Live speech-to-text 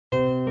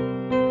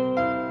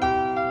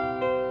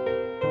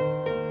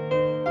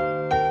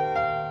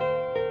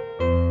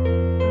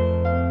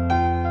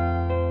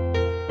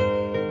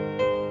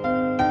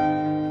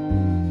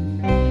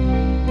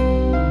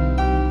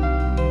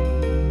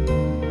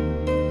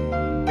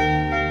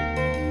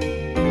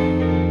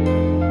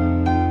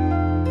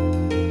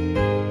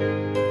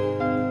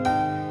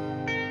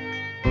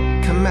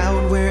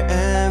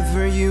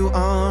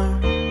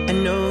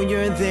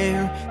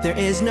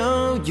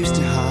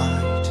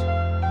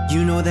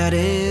know that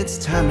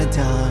it's time to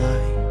die.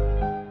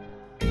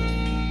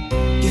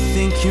 You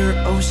think you're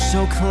oh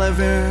so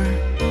clever,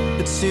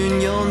 but soon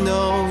you'll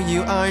know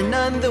you are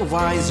none the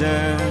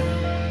wiser,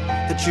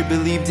 that you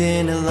believed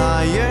in a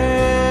liar.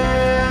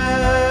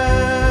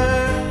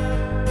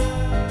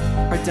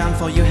 Our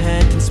downfall you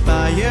had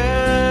conspired.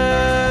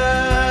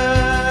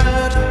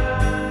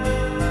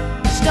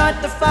 Start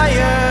the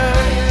fire,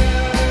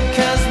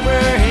 'cause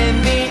we're in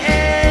the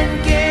end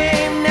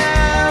game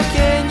now.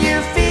 Can you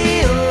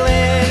feel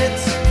it?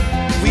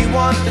 We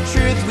want the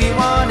truth, we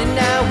want it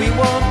now. We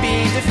won't be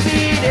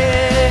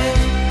defeated.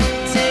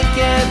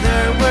 Together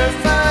we're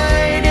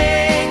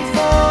fighting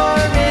for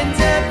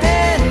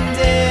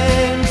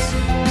independence.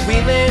 We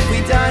live, we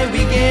die,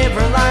 we give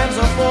our lives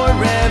all for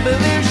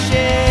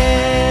revolution.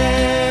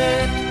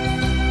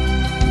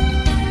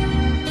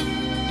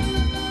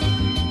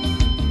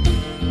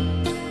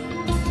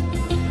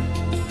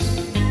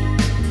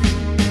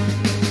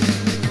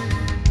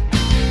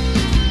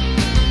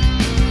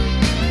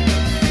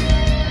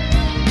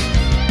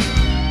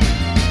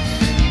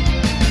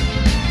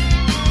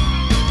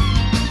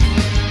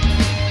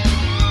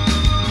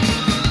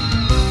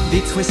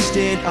 They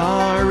twisted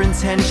our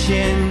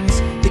intentions.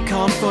 They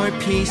called for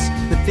peace,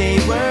 but they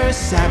were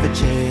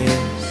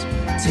savages,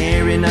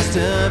 tearing us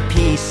to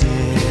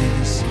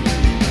pieces.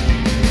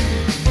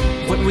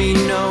 What we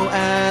know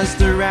as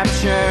the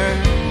rapture,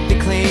 they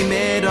claim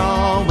it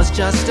all was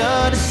just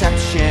a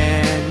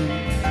deception,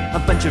 a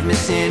bunch of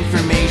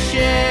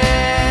misinformation,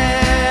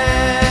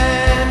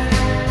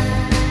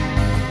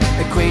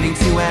 equating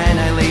to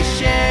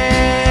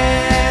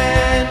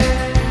annihilation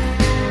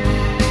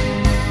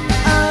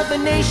of a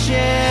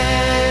nation.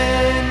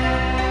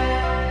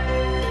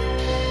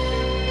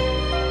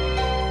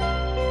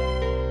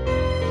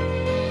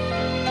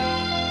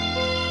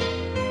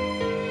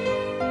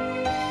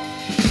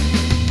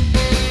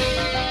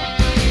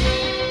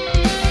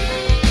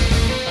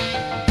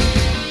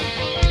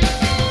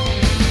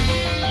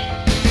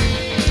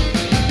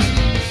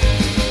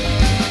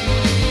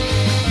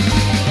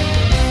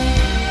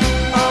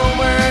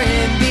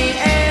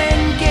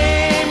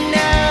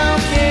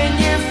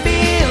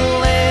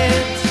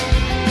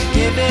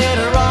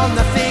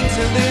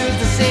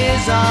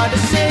 Our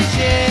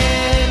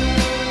decision,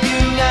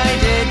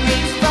 united we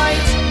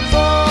fight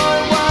for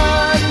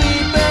what we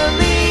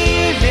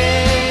believe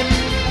in.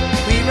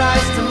 We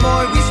rise to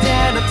more, we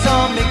stand up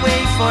tall, make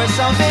way for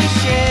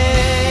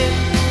salvation.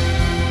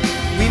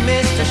 We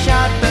missed our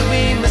shot, but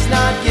we must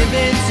not give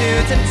in to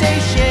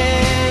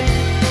temptation.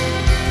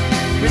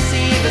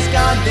 Receive as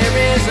God, there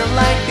is a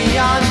light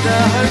beyond the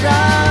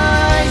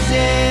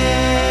horizon.